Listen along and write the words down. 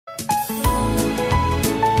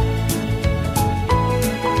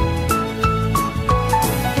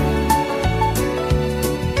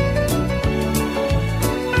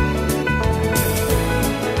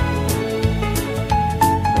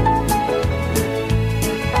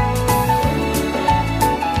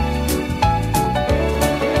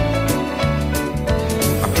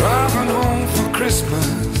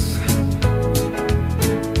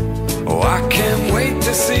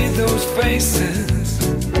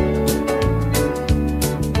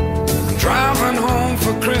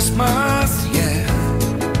Christmas, yeah.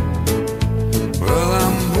 Well,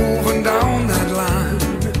 I'm moving down that line,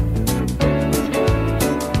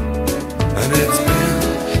 and it's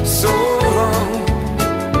been so long,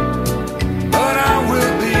 but I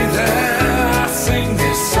will be there. I sing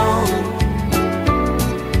this song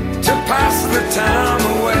to pass the time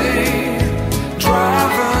away,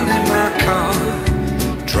 driving in my car,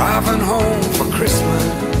 driving home for Christmas.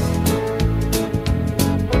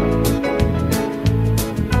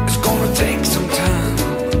 Take some time,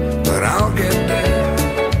 but I'll get there.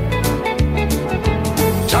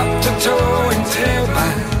 Top to toe in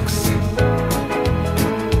tailbacks.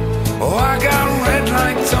 Oh, I got red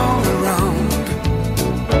lights all around,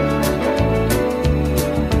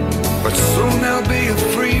 but soon there'll be a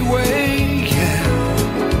freeway, yeah.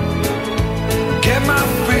 Get my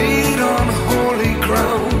feet on holy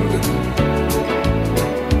ground.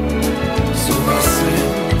 So I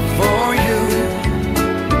sing for you,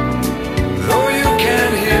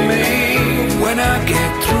 when I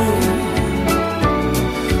get through,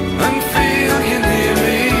 and feel you near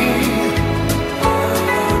me.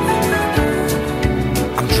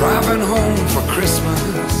 I'm driving home for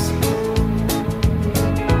Christmas,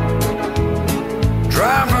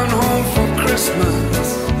 driving home for Christmas,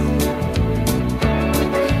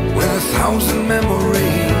 with 1,000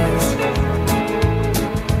 memories.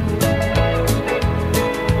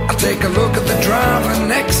 I take a look at the driver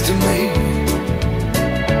next to me.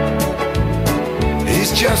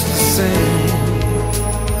 He's just the same,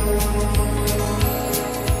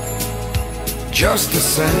 just the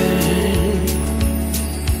same.